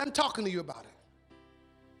more. I'm done talking to you about it.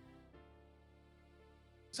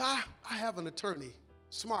 So I have an attorney,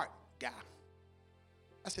 smart guy.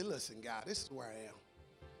 I said, listen, God, this is where I am.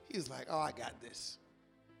 He was like, oh, I got this.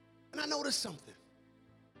 And I noticed something.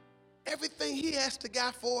 Everything he asked the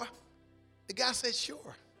guy for, the guy said,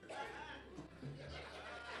 sure.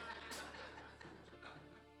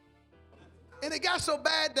 And it got so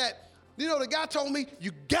bad that, the guy told me,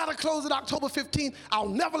 you got to close it October 15th. I'll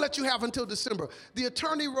never let you have until December. The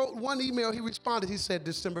attorney wrote one email. He responded. He said,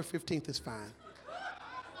 December 15th is fine.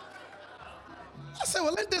 I said,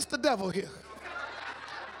 well, ain't this the devil here?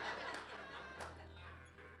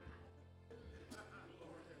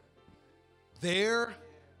 There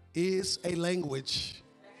is a language.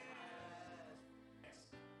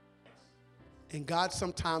 And God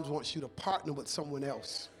sometimes wants you to partner with someone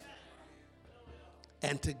else.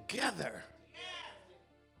 And together,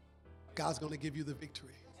 God's going to give you the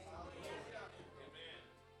victory.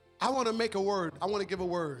 I want to make a word. I want to give a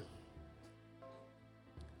word.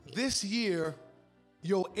 This year,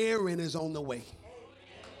 your Aaron is on the way.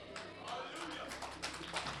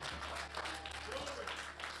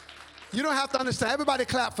 You don't have to understand. Everybody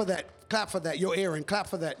clap for that. Clap for that. Your Aaron. Clap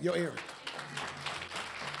for that. Your Aaron.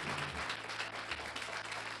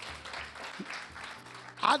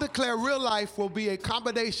 I declare real life will be a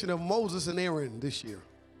combination of Moses and Aaron this year.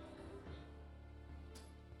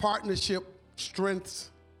 Partnership,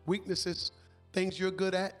 strengths, weaknesses, things you're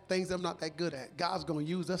good at, things I'm not that good at. God's going to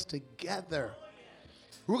use us together.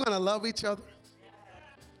 We're going to love each other.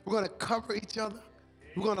 We're going to cover each other.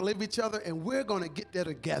 We're going to live each other, and we're going to get there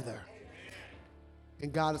together.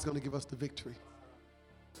 And God is going to give us the victory.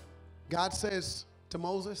 God says to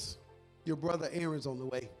Moses, your brother Aaron's on the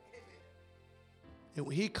way. And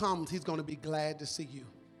when he comes, he's going to be glad to see you.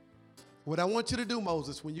 What I want you to do,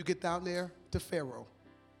 Moses, when you get down there to Pharaoh,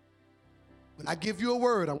 when I give you a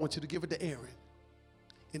word, I want you to give it to Aaron.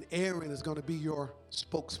 And Aaron is going to be your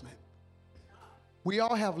spokesman. We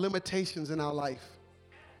all have limitations in our life.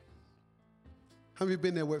 How many of you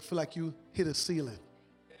been there where it feel like you hit a ceiling?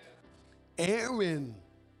 Aaron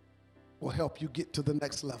will help you get to the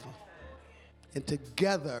next level. And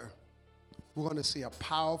together, we're going to see a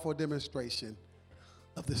powerful demonstration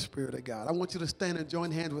of the Spirit of God. I want you to stand and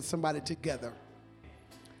join hands with somebody together.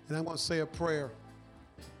 And I'm going to say a prayer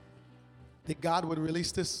that God would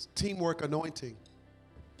release this teamwork anointing.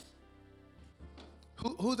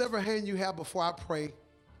 Whose ever hand you have before I pray,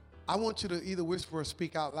 I want you to either whisper or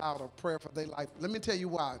speak out loud or pray for their life. Let me tell you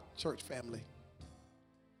why, church family.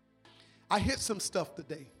 I hit some stuff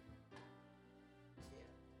today.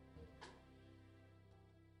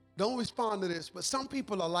 Don't respond to this, but some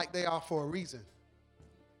people are like they are for a reason.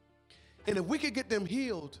 And if we could get them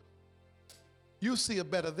healed, you'll see a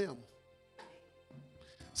better them.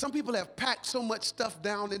 Some people have packed so much stuff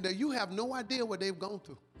down in there, you have no idea what they've gone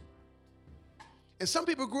through. And some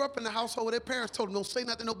people grew up in the household where their parents told them, don't say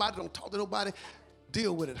nothing to nobody, don't talk to nobody,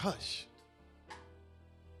 deal with it, hush.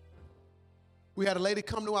 We had a lady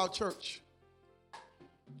come to our church.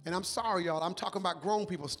 And I'm sorry, y'all, I'm talking about grown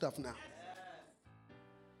people stuff now.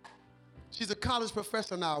 She's a college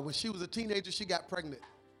professor now. When she was a teenager, she got pregnant.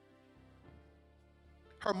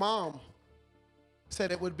 Her mom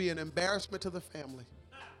said it would be an embarrassment to the family.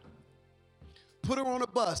 Put her on a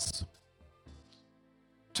bus.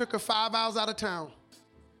 Took her 5 hours out of town.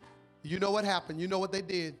 You know what happened. You know what they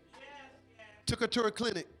did. Took her to a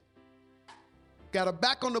clinic. Got her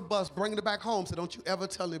back on the bus, bringing her back home. Said, don't you ever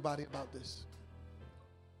tell anybody about this.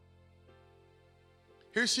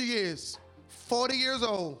 Here she is, 40 years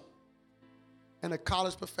old, and a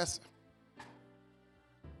college professor.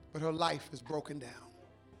 But her life is broken down.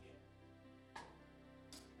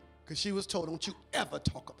 Because she was told, don't you ever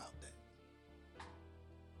talk about that.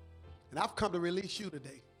 And I've come to release you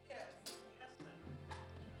today.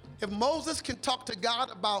 If Moses can talk to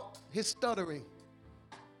God about his stuttering,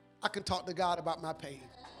 I can talk to God about my pain.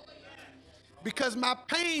 Because my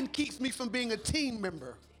pain keeps me from being a team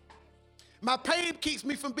member. My pain keeps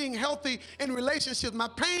me from being healthy in relationships. My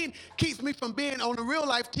pain keeps me from being on a real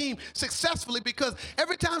life team successfully, because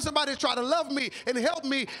every time somebody tries to love me and help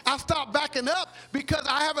me, I stop backing up because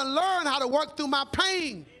I haven't learned how to work through my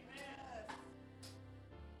pain.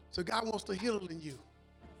 So God wants to heal in you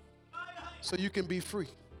so you can be free.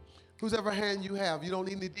 Whose ever hand you have, you don't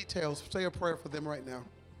need any details. Say a prayer for them right now.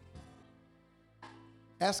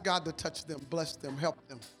 Ask God to touch them, bless them, help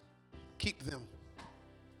them, keep them,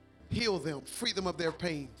 heal them, free them of their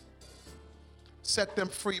pain, set them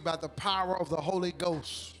free by the power of the Holy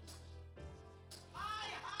Ghost.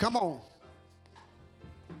 Come on.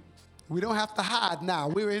 We don't have to hide now.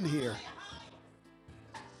 We're in here.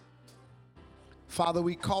 Father,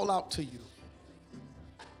 we call out to you.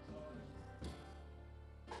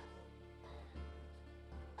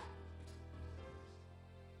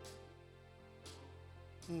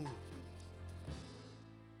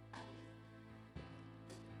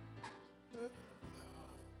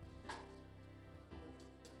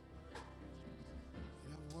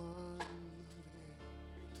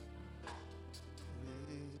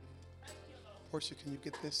 Portia, can you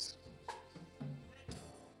get this?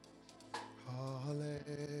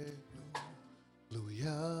 Hallelujah.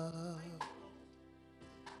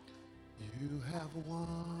 You have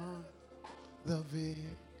won the victory.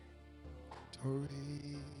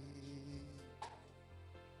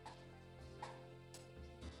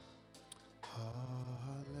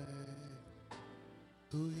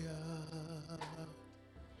 Hallelujah.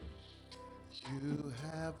 You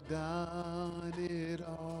have done it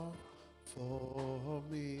all for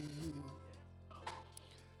me.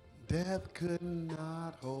 Death could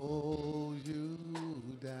not hold you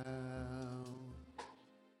down.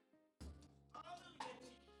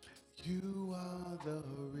 You are the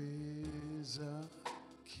risen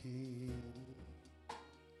King,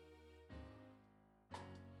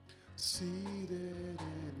 seated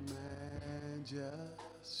in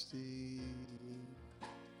majesty.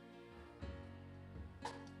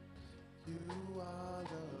 You are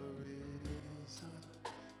the risen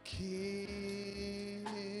King.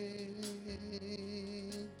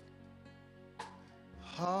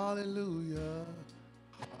 Hallelujah.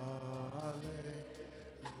 Hallelujah.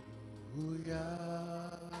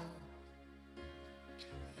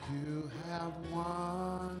 You have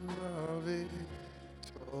won the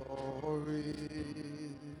victory.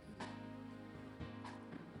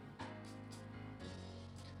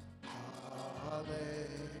 Hallelujah.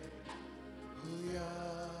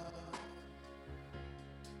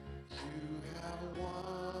 You have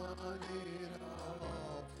won it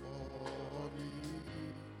all for me.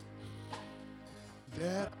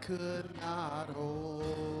 That could not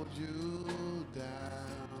hold you down.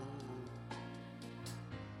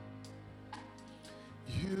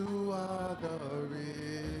 You are the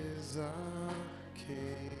risen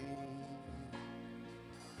King,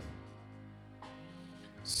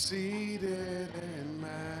 seated in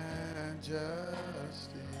majesty.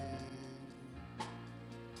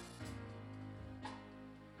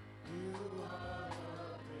 You are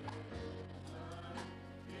the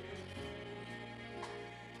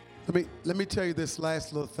risen King. Let me tell you this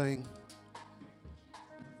last little thing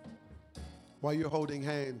while you're holding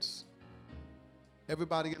hands.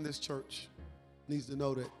 Everybody in this church needs to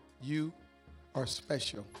know that you are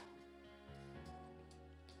special.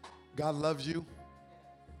 God loves you.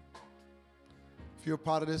 If you're a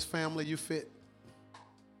part of this family, you fit.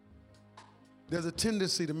 There's a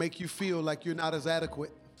tendency to make you feel like you're not as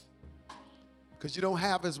adequate because you don't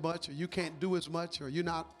have as much, or you can't do as much, or you're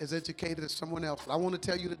not as educated as someone else. But I want to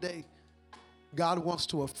tell you today, God wants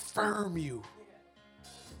to affirm you.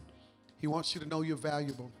 He wants you to know you're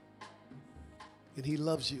valuable. And he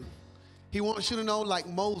loves you. He wants you to know, like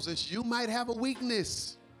Moses, you might have a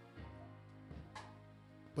weakness,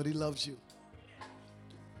 but he loves you.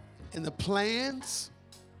 And the plans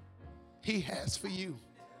he has for you,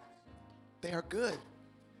 they are good.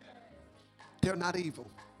 They're not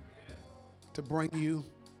evil, to bring you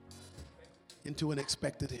into an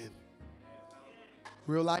expected end.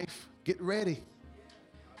 Real life, get ready.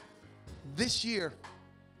 This year,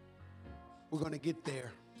 we're going to get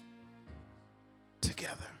there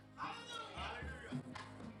together.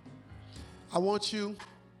 I want you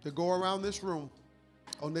to go around this room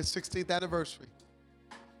on this 16th anniversary,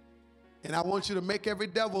 and I want you to make every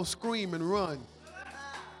devil scream and run.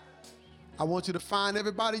 I want you to find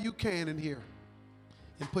everybody you can in here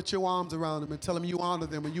and put your arms around them and tell them you honor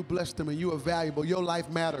them and you bless them and you are valuable. Your life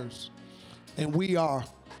matters, and we are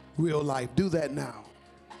real life. Do that now.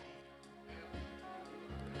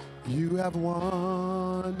 You have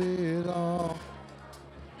won it all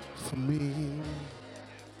for me.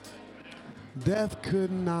 Death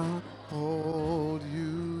could not hold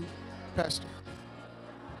you. Pastor.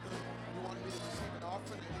 You wanted me to receive an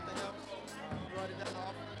offering? Anything else? You already done the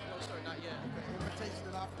offering? No, sir, not yet. Okay, invitation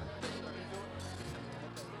and offering. Yes,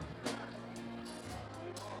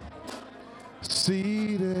 sir.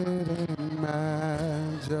 Seated in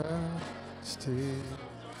majesty.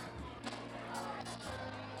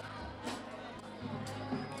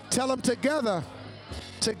 Tell them together.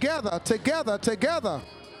 Together, together, together.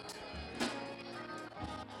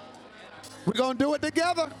 We're going to do it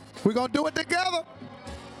together. We're going to do it together.